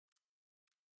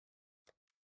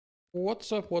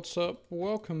What's up,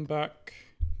 welcome back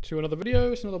to another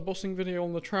video. It's another bossing video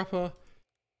on the Trapper.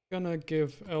 Gonna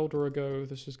give Elder a go.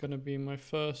 This is gonna be my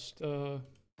first Elder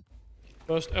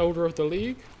of the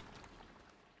League,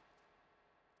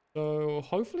 so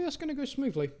hopefully that's gonna go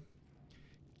smoothly.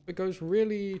 If it goes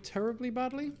really terribly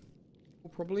badly,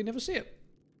 we'll probably never see it,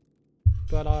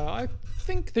 but I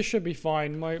think this should be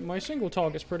fine. My single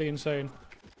target's pretty insane.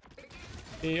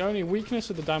 The only weakness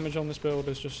of the damage on this build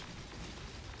is just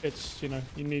it's, you know,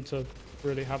 you need to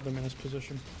really have them in this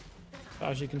position. But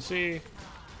as you can see...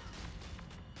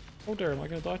 Oh dear, am I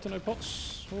going to die to no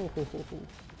pots? Oh.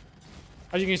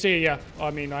 As you can see, yeah,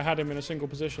 I mean, I had him in a single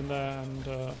position there and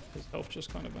his health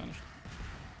just kind of vanished.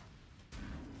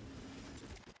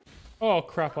 Oh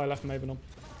crap, I left Maven on.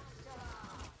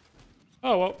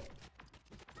 Oh well.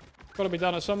 Gotta be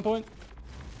done at some point.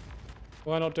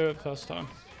 Why not do it first time?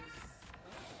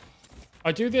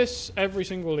 I do this every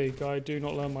single league. I do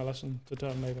not learn my lesson to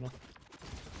turn Maven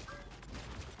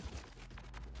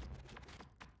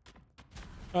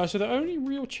off. So the only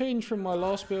real change from my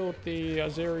last build, the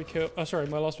Azeri kill,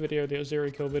 my last video, the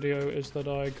Azeri kill video, is that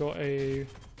I got a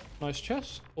nice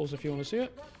chest. Pause if you want to see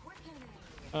it.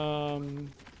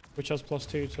 Which has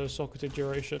 +2 to socketed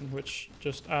duration, which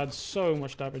just adds so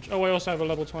much damage. Oh, I also have a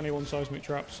level 21 seismic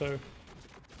trap, so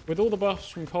with all the buffs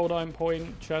from Cold Iron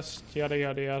Point, chest, yada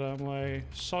yada yada, my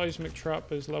seismic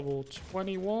trap is level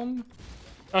 21.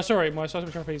 Sorry, my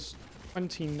seismic trap is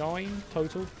 29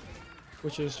 total,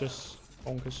 which is just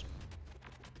bonkers.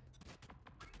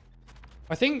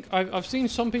 I think I've seen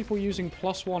some people using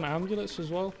 +1 amulets as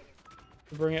well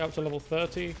to bring it up to level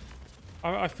 30.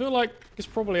 I feel like it's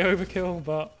probably overkill,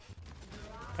 but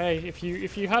hey, if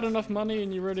you had enough money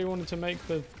and you really wanted to make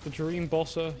the dream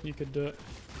bosser, you could do it.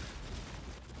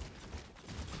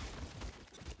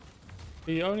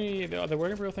 The only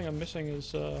real thing I'm missing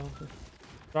is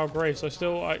Val Grace. It's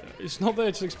not that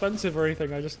it's expensive or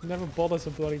anything, I just never bother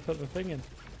to bloody put the thing in.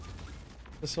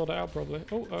 To sort it out probably.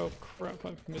 Oh crap,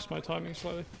 I missed my timing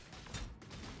slightly.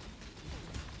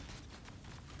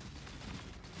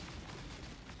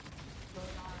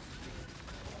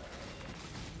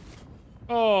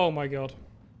 Oh my god.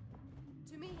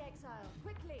 To me, exile,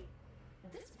 quickly.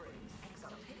 This brings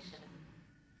exaltation.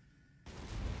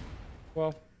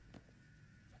 Well.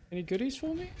 Any goodies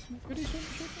for me? Goodies for me,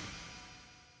 Shaper?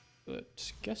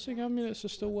 But guessing amulets are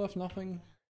still worth nothing.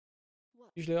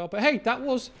 Usually are. But hey, that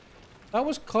was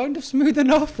kind of smooth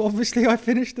enough. Obviously, I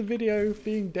finished the video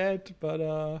being dead, but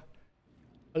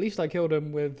at least I killed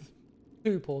him with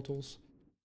 2 portals.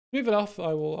 Smooth enough.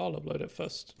 I'll upload it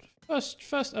first.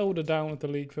 First Elder down with the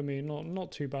league for me.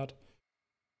 Not too bad.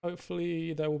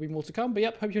 Hopefully there will be more to come. But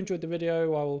yep, hope you enjoyed the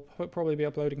video. I will probably be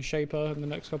uploading Shaper in the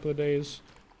next couple of days.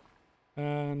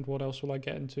 And what else will I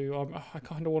get into? I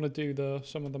kind of want to do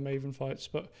some of the Maven fights,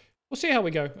 but we'll see how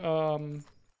we go.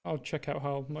 I'll check out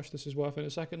how much this is worth in a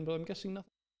second, but I'm guessing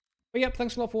nothing. But yep,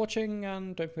 thanks a lot for watching,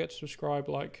 and don't forget to subscribe,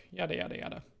 like, yada yada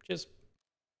yada. Cheers.